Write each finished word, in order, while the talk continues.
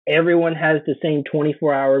Everyone has the same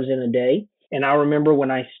 24 hours in a day. And I remember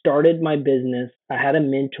when I started my business, I had a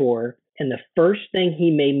mentor, and the first thing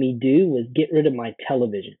he made me do was get rid of my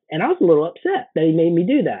television. And I was a little upset that he made me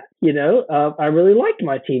do that. I really liked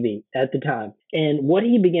my TV at the time. And what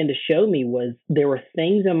he began to show me was there were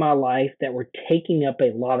things in my life that were taking up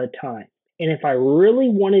a lot of time. And if I really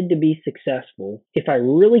wanted to be successful, if I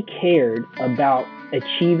really cared about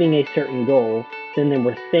achieving a certain goal, then there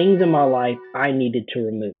were things in my life I needed to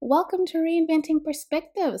remove. Welcome to Reinventing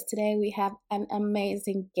Perspectives. Today we have an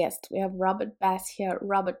amazing guest. We have Robert Bass here.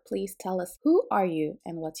 Robert, please tell us, who are you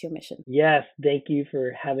and what's your mission? Yes, thank you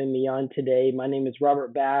for having me on today. My name is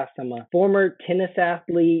Robert Bass. I'm a former tennis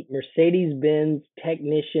athlete, Mercedes-Benz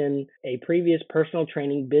technician, a previous personal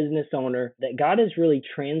training business owner that God has really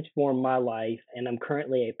transformed my life, and I'm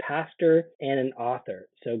currently a pastor and an author.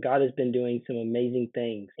 So God has been doing some amazing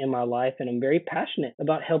things in my life, and I'm very passionate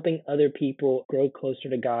about helping other people grow closer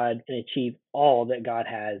to God and achieve all that God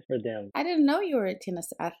has for them. I didn't know you were a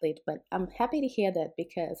tennis athlete, but I'm happy to hear that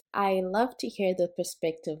because I love to hear the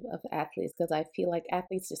perspective of athletes because I feel like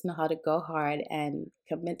athletes just know how to go hard and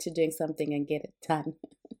commit to doing something and get it done.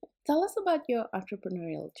 Tell us about your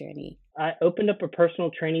entrepreneurial journey. I opened up a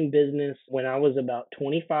personal training business when I was about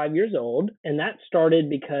 25 years old. And that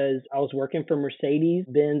started because I was working for Mercedes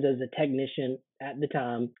Benz as a technician at the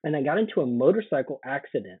time. And I got into a motorcycle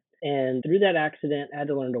accident. And through that accident, I had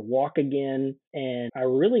to learn to walk again. And I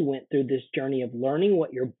really went through this journey of learning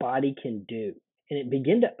what your body can do. And it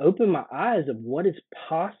began to open my eyes of what is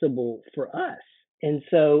possible for us. And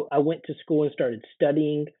so I went to school and started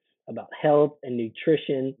studying about health and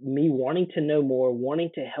nutrition, me wanting to know more, wanting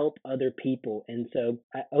to help other people. And so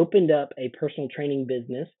I opened up a personal training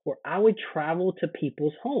business where I would travel to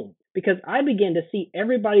people's homes because I began to see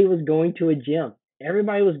everybody was going to a gym.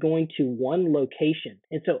 Everybody was going to one location.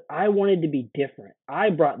 And so I wanted to be different.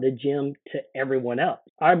 I brought the gym to everyone else.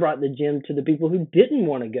 I brought the gym to the people who didn't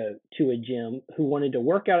want to go to a gym, who wanted to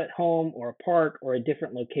work out at home or a park or a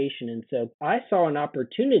different location. And so I saw an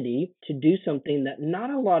opportunity to do something that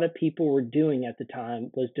not a lot of people were doing at the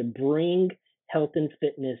time, was to bring health and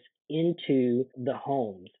fitness into the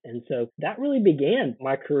homes. And so that really began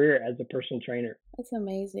my career as a personal trainer. That's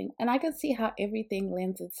amazing. And I can see how everything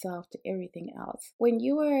lends itself to everything else. When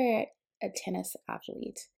you were a tennis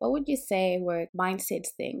athlete, what would you say were mindset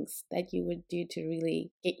things that you would do to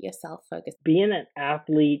really get yourself focused? Being an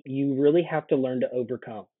athlete, you really have to learn to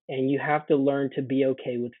overcome and you have to learn to be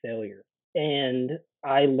okay with failure. And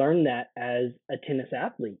I learned that as a tennis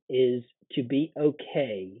athlete is to be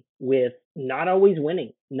okay with not always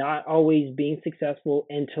winning, not always being successful,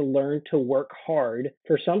 and to learn to work hard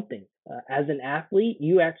for something. As an athlete,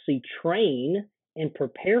 you actually train and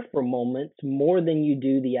prepare for moments more than you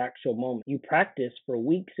do the actual moment. You practice for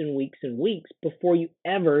weeks and weeks and weeks before you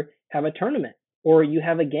ever have a tournament or you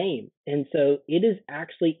have a game. And so it is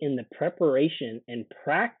actually in the preparation and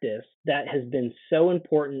practice that has been so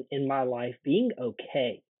important in my life, being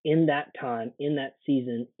okay in that time, in that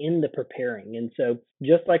season, in the preparing. And so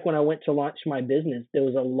just like when I went to launch my business, there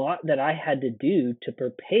was a lot that I had to do to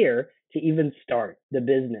prepare to even start the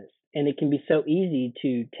business. And it can be so easy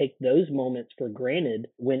to take those moments for granted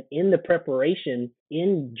when in the preparation,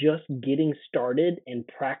 in just getting started and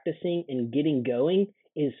practicing and getting going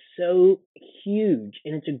is so huge.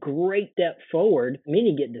 And it's a great step forward.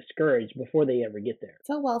 Many get discouraged before they ever get there.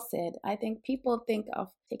 So well said. I think people think of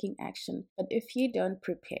taking action, but if you don't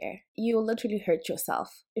prepare, you will literally hurt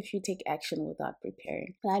yourself if you take action without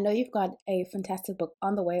preparing. And I know you've got a fantastic book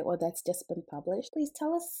on the way or that's just been published. Please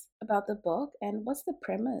tell us about the book and what's the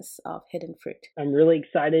premise of Hidden Fruit? I'm really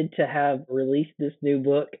excited to have released this new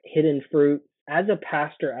book, Hidden Fruit. As a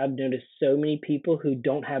pastor, I've noticed so many people who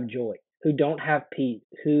don't have joy, who don't have peace,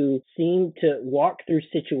 who seem to walk through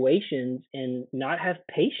situations and not have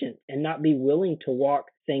patience and not be willing to walk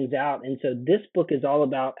things out. And so this book is all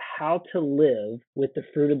about how to live with the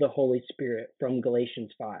fruit of the Holy Spirit from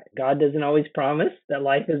Galatians 5. God doesn't always promise that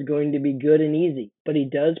life is going to be good and easy, but he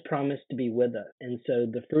does promise to be with us. And so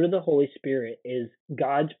the fruit of the Holy Spirit is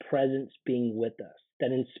God's presence being with us,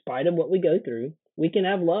 that in spite of what we go through, we can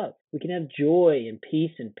have love. We can have joy and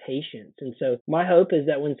peace and patience. And so my hope is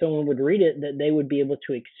that when someone would read it, that they would be able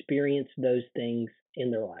to experience those things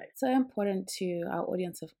in their life. So important to our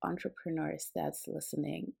audience of entrepreneurs that's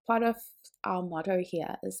listening. Part of our motto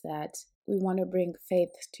here is that we want to bring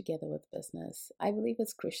faith together with business. I believe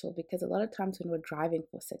it's crucial because a lot of times when we're driving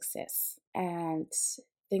for success and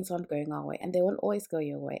things aren't going our way and they won't always go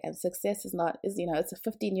your way, and success it's a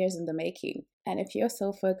 15 years in the making, and if you're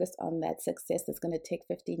so focused on that success that's going to take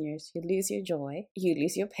 15 years, you lose your joy, you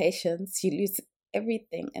lose your patience, you lose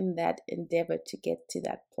everything in that endeavor to get to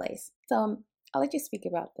that place. So I'll let you speak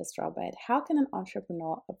about this, Robert. How can an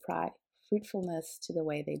entrepreneur apply fruitfulness to the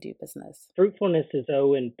way they do business? Fruitfulness is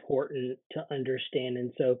so important to understand.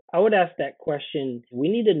 And so I would ask that question. We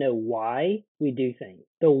need to know why we do things.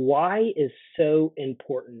 The why is so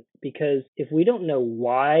important because if we don't know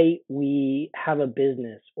why we have a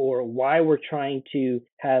business or why we're trying to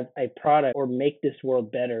have a product or make this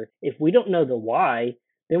world better, if we don't know the why,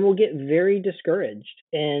 then we'll get very discouraged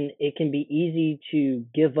and it can be easy to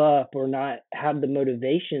give up or not have the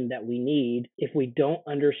motivation that we need if we don't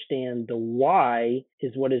understand the why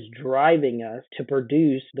is what is driving us to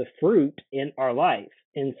produce the fruit in our life.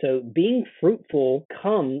 And so being fruitful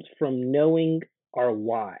comes from knowing our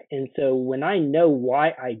why. And so when I know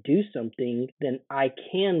why I do something, then I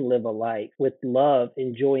can live a life with love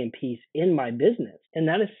and joy and peace in my business. And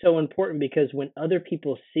that is so important because when other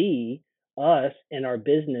people see us and our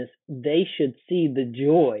business, they should see the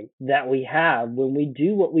joy that we have when we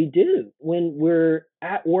do what we do. When we're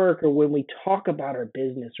at work or when we talk about our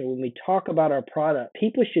business or when we talk about our product,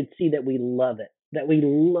 people should see that we love it, that we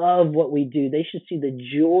love what we do. They should see the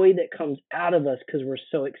joy that comes out of us because we're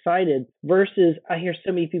so excited versus I hear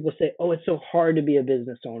so many people say, oh, it's so hard to be a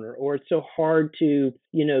business owner or it's so hard to,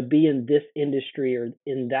 be in this industry or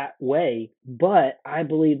in that way. But I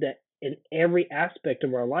believe that in every aspect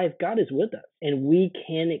of our life, God is with us and we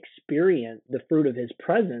can experience the fruit of his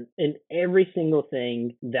presence in every single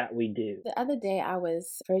thing that we do. The other day, I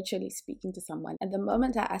was virtually speaking to someone, and the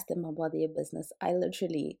moment I asked them about their business, I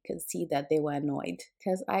literally could see that they were annoyed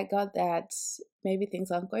because I got that maybe things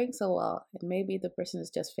aren't going so well and maybe the person is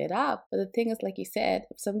just fed up. But the thing is, like you said,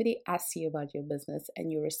 if somebody asks you about your business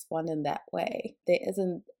and you respond in that way, there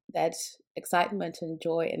isn't that excitement and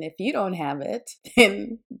joy. And if you don't have it,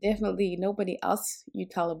 then definitely nobody else you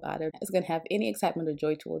tell about it is going to have any excitement or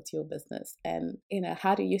joy towards your business. And,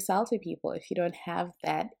 how do you sell to people if you don't have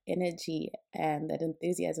that energy and that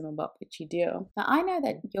enthusiasm about what you do? Now, I know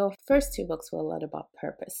that your first two books were a lot about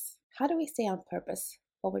purpose. How do we stay on purpose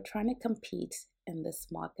while we're trying to compete in this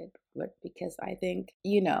market? Because I think,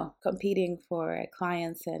 competing for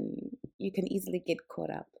clients and you can easily get caught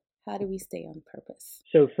up. How do we stay on purpose?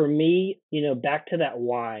 So for me, back to that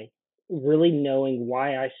why, really knowing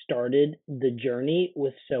why I started the journey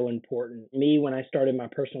was so important. Me, when I started my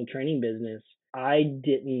personal training business, I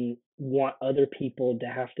didn't want other people to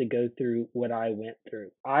have to go through what I went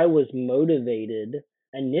through. I was motivated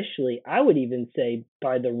initially, I would even say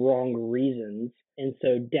by the wrong reasons. And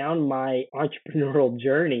so down my entrepreneurial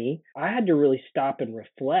journey, I had to really stop and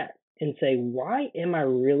reflect and say, why am I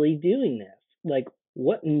really doing this? Like,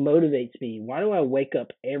 what motivates me? Why do I wake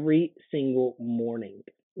up every single morning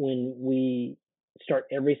when we start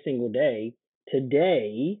every single day?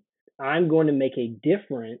 Today, I'm going to make a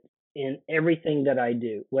difference in everything that I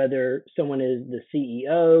do, whether someone is the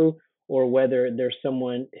CEO or whether there's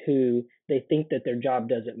someone who they think that their job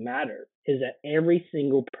doesn't matter, is that every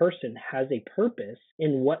single person has a purpose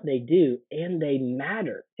in what they do and they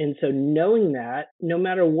matter. And so knowing that no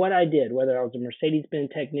matter what I did, whether I was a Mercedes-Benz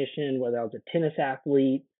technician, whether I was a tennis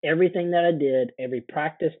athlete, everything that I did, every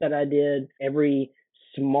practice that I did, every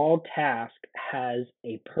small task has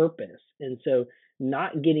a purpose. And so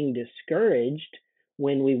not getting discouraged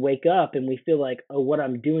when we wake up and we feel like, oh, what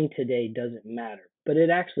I'm doing today doesn't matter. But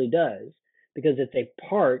it actually does because it's a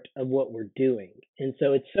part of what we're doing. And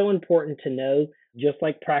so it's so important to know, just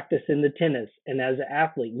like practice in the tennis and as an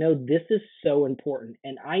athlete, no, this is so important.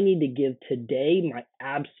 And I need to give today my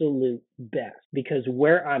absolute best because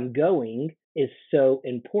where I'm going is so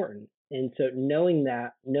important. And so knowing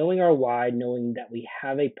that, knowing our why, knowing that we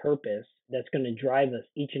have a purpose that's going to drive us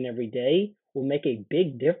each and every day will make a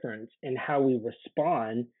big difference in how we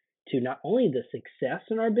respond to not only the success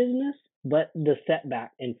in our business, but the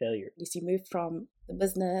setback and failure. You move from the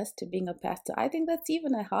business to being a pastor. I think that's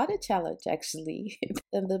even a harder challenge, actually,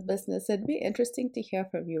 than the business. It'd be interesting to hear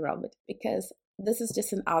from you, Robert, because this is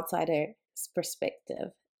just an outsider's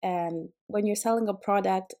perspective. And when you're selling a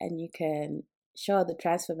product and you can show the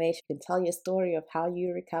transformation, you can tell your story of how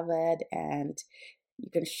you recovered and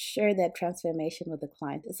you can share that transformation with the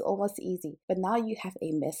client. It's almost easy. But now you have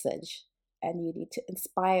a message and you need to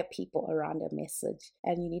inspire people around a message.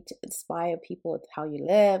 And you need to inspire people with how you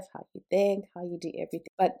live, how you think, how you do everything.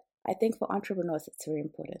 But I think for entrepreneurs, it's very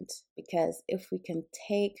important because if we can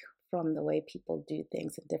take from the way people do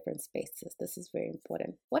things in different spaces, this is very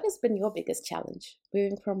important. What has been your biggest challenge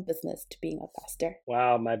moving from business to being a pastor?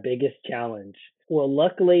 Wow, my biggest challenge. Well,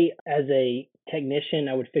 luckily, as a technician,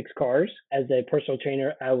 I would fix cars. As a personal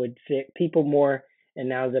trainer, I would fit people more and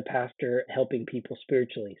now as a pastor helping people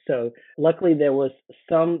spiritually. So luckily there was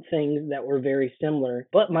some things that were very similar,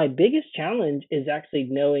 but my biggest challenge is actually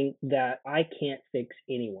knowing that I can't fix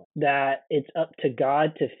anyone, that it's up to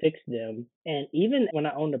God to fix them. And even when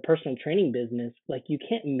I owned a personal training business, like you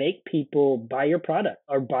can't make people buy your product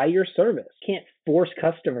or buy your service. You can't force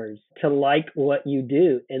customers to like what you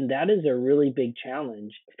do. And that is a really big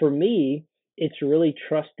challenge. For me, it's really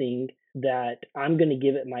trusting that I'm going to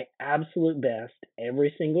give it my absolute best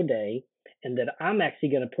every single day, and that I'm actually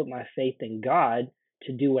going to put my faith in God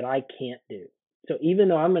to do what I can't do. So even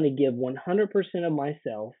though I'm going to give 100% of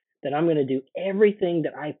myself, that I'm going to do everything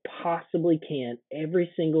that I possibly can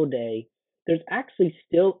every single day, there's actually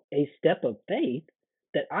still a step of faith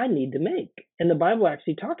that I need to make. And the Bible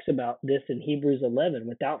actually talks about this in Hebrews 11.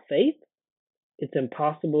 Without faith, it's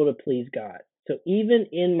impossible to please God. So even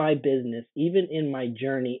in my business, even in my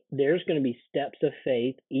journey, there's going to be steps of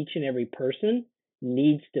faith each and every person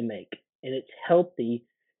needs to make. And it's healthy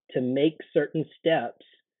to make certain steps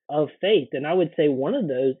of faith. And I would say one of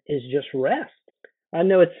those is just rest. I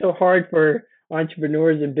know it's so hard for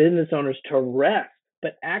entrepreneurs and business owners to rest,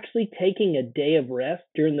 but actually taking a day of rest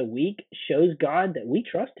during the week shows God that we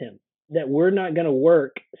trust Him, that we're not going to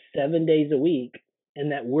work 7 days a week,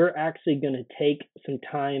 and that we're actually going to take some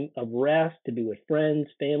time of rest to be with friends,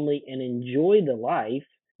 family, and enjoy the life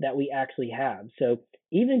that we actually have. So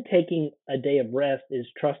even taking a day of rest is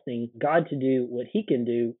trusting God to do what He can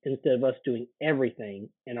do instead of us doing everything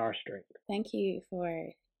in our strength. Thank you for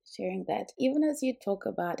sharing that. Even as you talk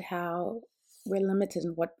about how we're limited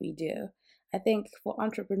in what we do, I think for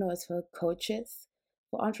entrepreneurs, for coaches,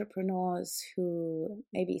 for entrepreneurs who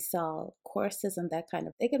maybe sell courses and that kind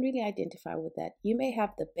of, they can really identify with that. You may have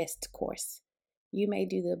the best course. You may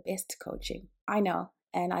do the best coaching. I know.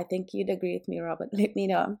 And I think you'd agree with me, Robert. Let me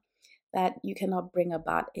know that you cannot bring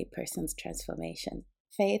about a person's transformation.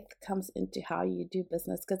 Faith comes into how you do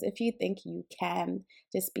business, because if you think you can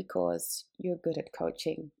just because you're good at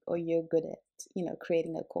coaching or you're good at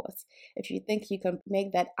creating a course, if you think you can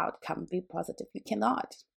make that outcome be positive, you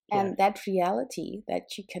cannot. And that reality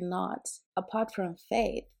that you cannot, apart from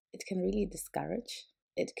faith, it can really discourage.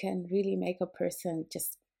 It can really make a person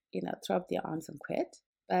just throw up their arms and quit.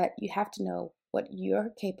 But you have to know what you're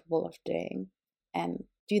capable of doing and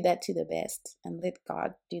do that to the best and let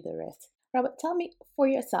God do the rest. Robert, tell me for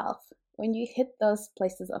yourself, when you hit those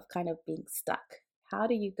places of kind of being stuck, how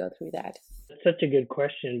do you go through that? That's such a good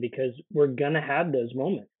question, because we're going to have those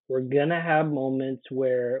moments. We're going to have moments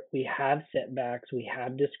where we have setbacks, we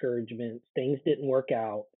have discouragements, things didn't work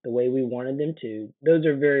out the way we wanted them to. Those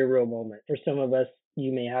are very real moments. For some of us,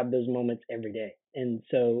 you may have those moments every day. And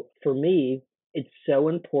so for me, it's so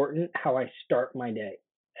important how I start my day.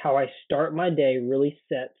 How I start my day really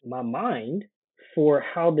sets my mind for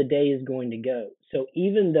how the day is going to go. So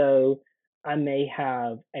even though I may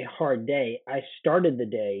have a hard day, I started the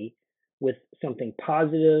day with something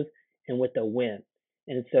positive and with a win.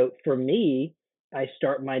 And so for me, I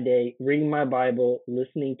start my day reading my Bible,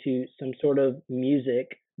 listening to some sort of music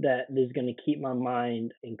that is going to keep my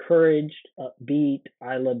mind encouraged, upbeat.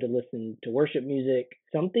 I love to listen to worship music,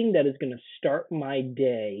 something that is going to start my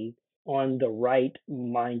day on the right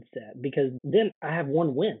mindset, because then I have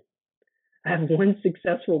one win. I have one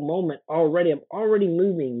successful moment already. I'm already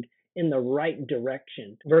moving in the right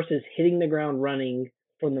direction versus hitting the ground running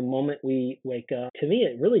from the moment we wake up. To me,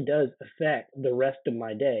 it really does affect the rest of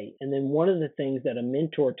my day. And then one of the things that a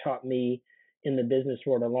mentor taught me in the business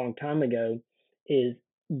world a long time ago is,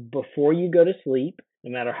 before you go to sleep,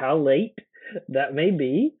 no matter how late that may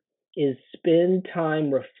be, is spend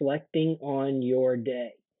time reflecting on your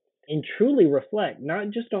day. And truly reflect,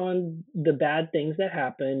 not just on the bad things that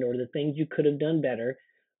happened or the things you could have done better,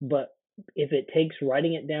 but if it takes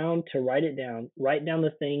writing it down, to write it down. Write down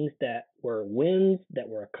the things that were wins, that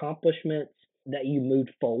were accomplishments, that you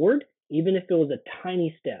moved forward. Even if it was a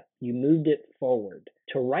tiny step, you moved it forward.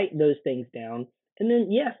 To write those things down. And then,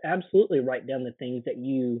 yes, absolutely write down the things that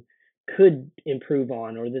you could improve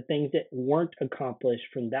on, or the things that weren't accomplished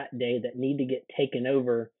from that day that need to get taken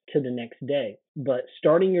over to the next day. But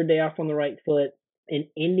starting your day off on the right foot and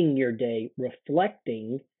ending your day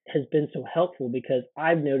reflecting has been so helpful, because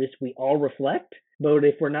I've noticed we all reflect, but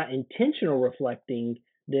if we're not intentional reflecting,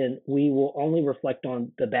 then we will only reflect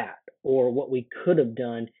on the bad or what we could have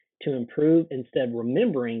done to improve, instead of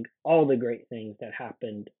remembering all the great things that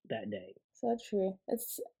happened that day. So true.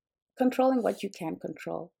 It's controlling what you can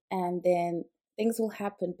control, and then things will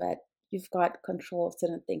happen, but you've got control of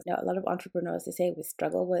certain things. A lot of entrepreneurs, they say we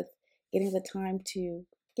struggle with getting the time to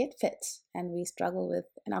get fit, and we struggle with,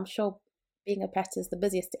 and I'm sure being a pastor is the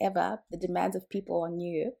busiest ever, the demands of people on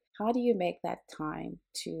you. How do you make that time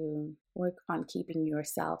to work on keeping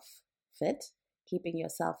yourself fit, keeping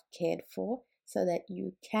yourself cared for, so that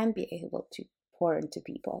you can be able to pour into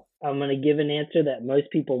people? I'm going to give an answer that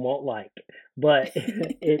most people won't like, but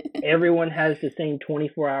everyone has the same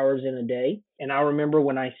 24 hours in a day. And I remember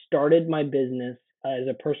when I started my business as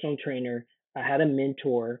a personal trainer, I had a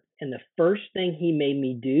mentor, and the first thing he made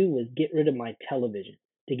me do was get rid of my television,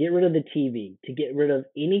 to get rid of the TV, to get rid of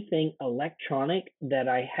anything electronic that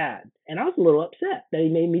I had. And I was a little upset that he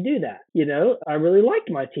made me do that. I really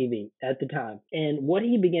liked my TV at the time. And what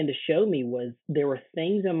he began to show me was there were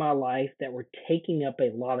things in my life that were taking up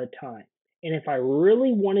a lot of time. And if I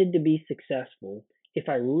really wanted to be successful, if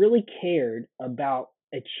I really cared about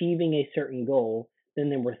achieving a certain goal, then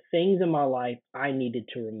there were things in my life I needed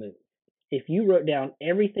to remove. If you wrote down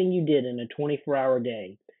everything you did in a 24-hour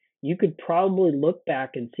day, you could probably look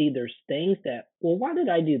back and see there's things that, well, why did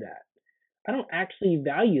I do that? I don't actually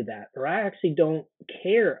value that, or I actually don't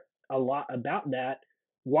care a lot about that.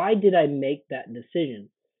 Why did I make that decision?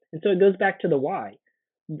 And so it goes back to the why.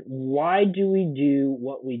 Why do we do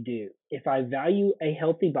what we do? If I value a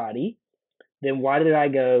healthy body, then why did I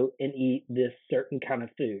go and eat this certain kind of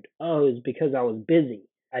food? Oh, it's because I was busy.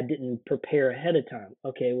 I didn't prepare ahead of time.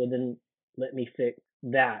 Okay, well then let me fix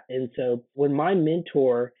that. And so when my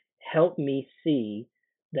mentor helped me see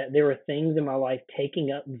that there were things in my life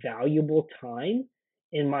taking up valuable time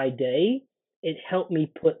in my day, it helped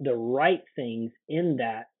me put the right things in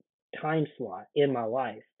that time slot in my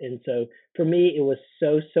life. And so for me, it was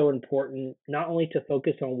so important not only to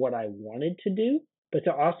focus on what I wanted to do, but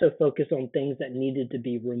to also focus on things that needed to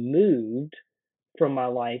be removed from my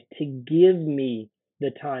life to give me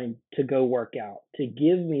the time to go work out, to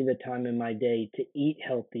give me the time in my day to eat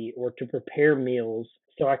healthy or to prepare meals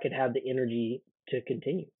so I could have the energy to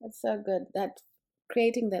continue. That's so good. That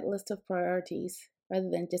creating that list of priorities rather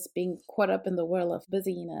than just being caught up in the whirl of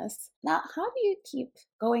busyness. Now, how do you keep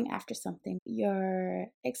going after something? You're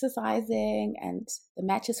exercising and the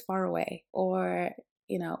match is far away, or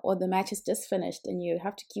the match is just finished and you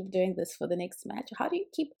have to keep doing this for the next match. How do you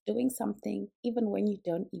keep doing something even when you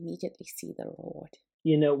don't immediately see the reward?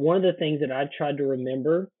 One of the things that I tried to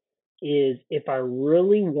remember is if I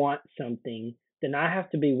really want something, then I have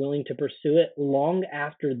to be willing to pursue it long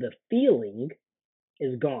after the feeling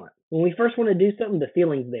is gone. When we first want to do something, the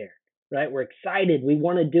feeling's there, right? We're excited, we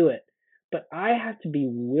want to do it. But I have to be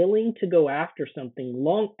willing to go after something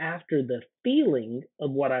long after the feeling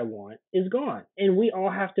of what I want is gone. And we all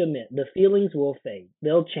have to admit the feelings will fade.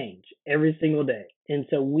 They'll change every single day. And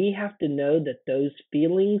so we have to know that those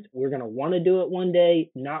feelings, we're going to want to do it one day,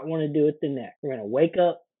 not want to do it the next. We're going to wake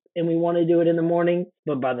up and we want to do it in the morning,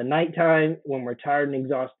 but by the nighttime, when we're tired and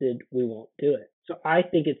exhausted, we won't do it. So I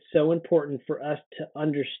think it's so important for us to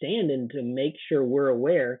understand and to make sure we're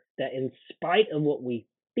aware that in spite of what we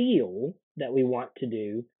feel that we want to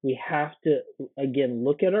do, we have to, again,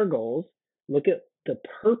 look at our goals, look at the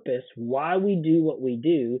purpose, why we do what we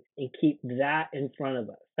do, and keep that in front of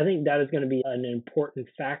us. I think that is going to be an important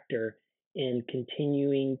factor in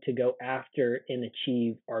continuing to go after and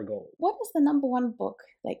achieve our goals. What is the number one book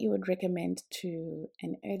that you would recommend to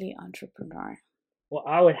an early entrepreneur? Well,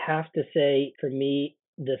 I would have to say for me,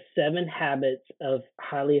 The 7 Habits of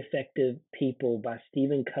Highly Effective People by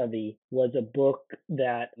Stephen Covey was a book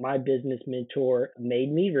that my business mentor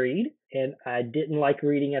made me read. And I didn't like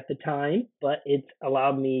reading at the time, but it's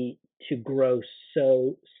allowed me to grow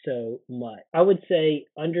so much. I would say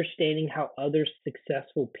understanding how other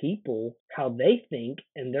successful people, how they think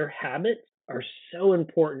and their habits are so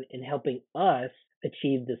important in helping us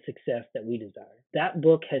achieve the success that we desire. That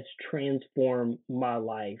book has transformed my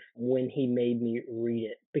life when he made me read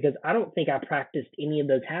it, because I don't think I practiced any of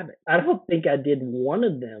those habits. I don't think I did one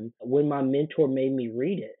of them when my mentor made me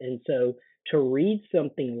read it. And so to read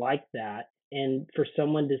something like that and for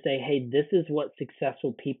someone to say, hey, this is what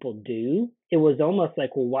successful people do, it was almost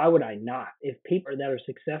like, well, why would I not? If people that are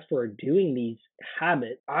successful are doing these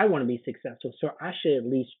habits, I want to be successful, so I should at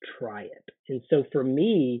least try it. And so for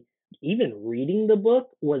me, even reading the book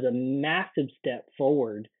was a massive step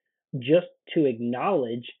forward, just to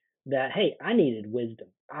acknowledge that, hey, I needed wisdom.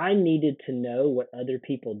 I needed to know what other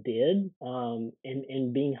people did,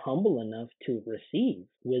 and being humble enough to receive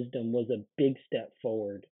wisdom was a big step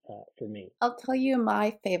forward for me. I'll tell you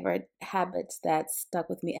my favorite habits that stuck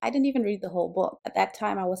with me. I didn't even read the whole book. At that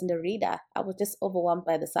time, I wasn't a reader. I was just overwhelmed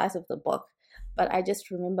by the size of the book. But I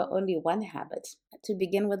just remember only one habit: to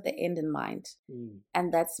begin with the end in mind.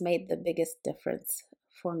 And that's made the biggest difference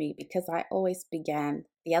for me, because I always began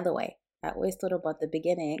the other way. I always thought about the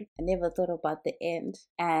beginning. I never thought about the end.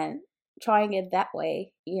 And trying it that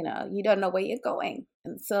way, you don't know where you're going.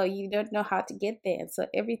 And so you don't know how to get there. And so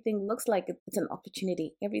everything looks like it's an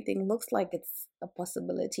opportunity. Everything looks like it's a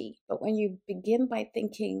possibility. But when you begin by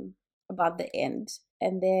thinking about the end,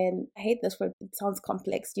 and then, I hate this word, it sounds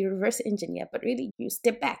complex, you reverse engineer, but really you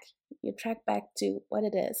step back, you track back to what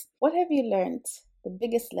it is. What have you learned? The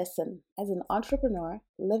biggest lesson as an entrepreneur,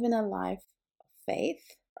 living a life of faith?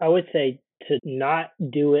 I would say to not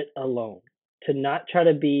do it alone, to not try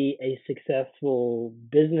to be a successful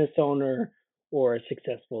business owner or a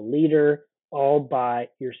successful leader all by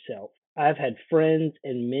yourself. I've had friends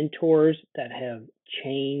and mentors that have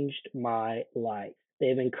changed my life. They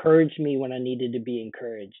have encouraged me when I needed to be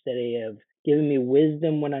encouraged. They have given me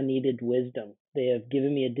wisdom when I needed wisdom. They have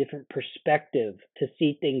given me a different perspective to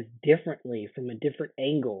see things differently from a different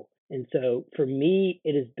angle. And so for me,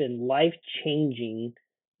 it has been life changing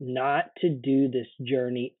not to do this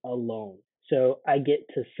journey alone. So I get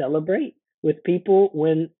to celebrate with people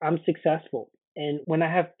when I'm successful. And when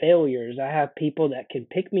I have failures, I have people that can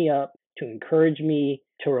pick me up, to encourage me,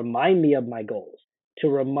 to remind me of my goals, to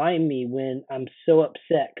remind me when I'm so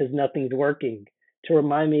upset because nothing's working, to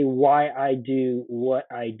remind me why I do what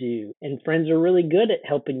I do. And friends are really good at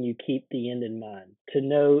helping you keep the end in mind, to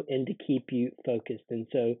know and to keep you focused. And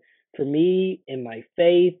so for me, in my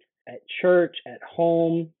faith, at church, at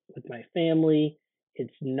home, with my family,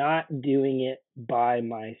 it's not doing it by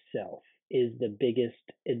myself is the biggest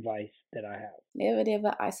advice that I have.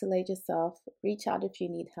 Never isolate yourself. Reach out if you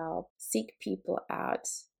need help. Seek people out.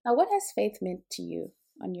 Now, what has faith meant to you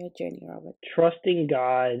on your journey, Robert? Trusting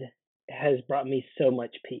God has brought me so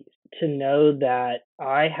much peace. To know that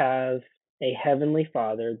I have a heavenly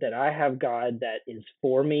Father, that I have God that is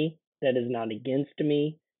for me, that is not against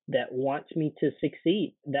me, that wants me to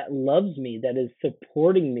succeed, that loves me, that is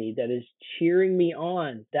supporting me, that is cheering me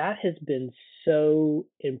on. That has been so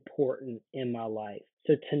important in my life.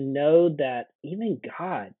 So to know that even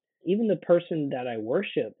God, even the person that I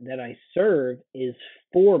worship, that I serve, is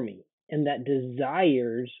for me and that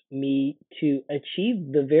desires me to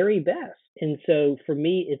achieve the very best. And so for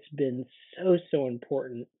me, it's been so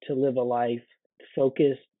important to live a life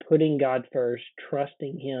focused, putting God first,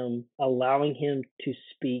 trusting Him, allowing Him to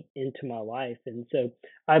speak into my life. And so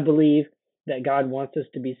I believe that God wants us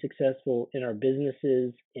to be successful in our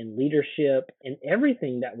businesses, in leadership, in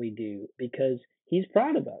everything that we do, because He's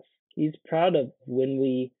proud of us. He's proud of when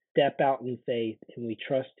we step out in faith and we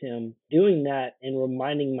trust Him. Doing that and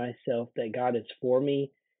reminding myself that God is for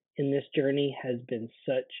me in this journey has been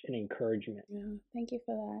such an encouragement. Yeah, thank you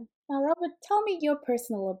for that. Now, Robert, tell me your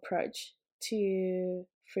personal approach to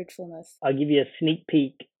fruitfulness. I'll give you a sneak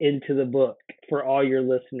peek into the book for all your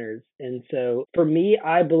listeners. And so for me,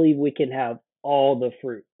 I believe we can have all the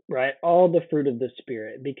fruit, right? All the fruit of the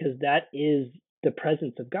Spirit, because that is the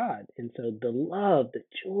presence of God. And so the love, the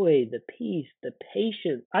joy, the peace, the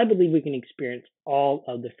patience, I believe we can experience all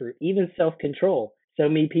of the fruit, even self-control. So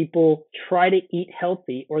many people try to eat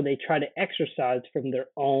healthy or they try to exercise from their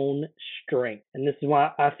own strength. And this is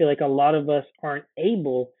why I feel like a lot of us aren't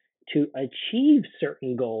able to achieve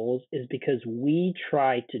certain goals, is because we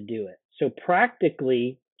try to do it. So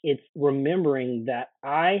practically, it's remembering that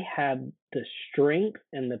I have the strength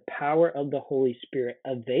and the power of the Holy Spirit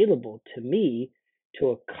available to me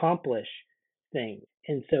to accomplish things.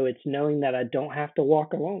 And so it's knowing that I don't have to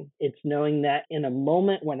walk alone. It's knowing that in a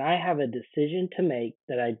moment when I have a decision to make,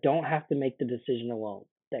 that I don't have to make the decision alone,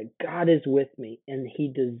 that God is with me and He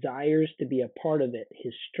desires to be a part of it.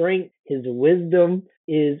 His strength, His wisdom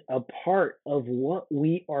is a part of what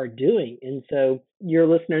we are doing. And so your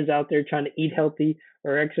listeners out there trying to eat healthy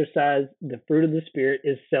or exercise, the fruit of the Spirit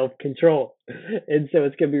is self-control. And so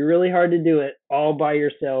it's going to be really hard to do it all by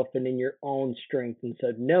yourself and in your own strength. And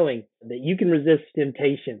so knowing that you can resist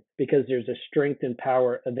temptation because there's a strength and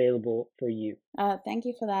power available for you. Thank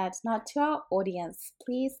you for that. Now, to our audience,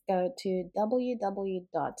 please go to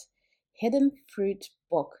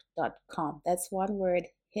www.hiddenfruitbook.com. That's one word,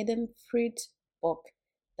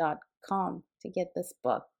 hiddenfruitbook.com, to get this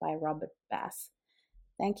book by Robert Bass.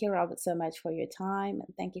 Thank you, Robert, so much for your time,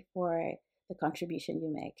 and thank you for the contribution you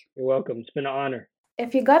make. You're welcome. It's been an honor.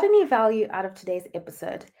 If you got any value out of today's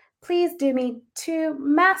episode, please do me two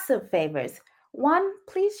massive favors. One,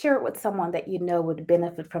 please share it with someone that you know would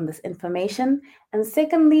benefit from this information. And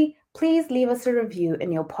secondly, please leave us a review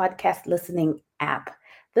in your podcast listening app.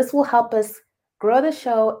 This will help us grow the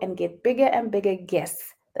show and get bigger and bigger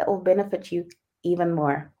guests that will benefit you even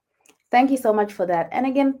more. Thank you so much for that. And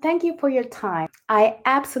again, thank you for your time. I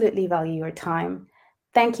absolutely value your time.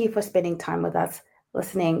 Thank you for spending time with us,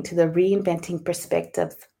 listening to the Reinventing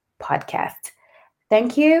Perspectives podcast.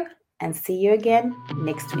 Thank you, and see you again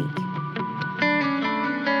next week.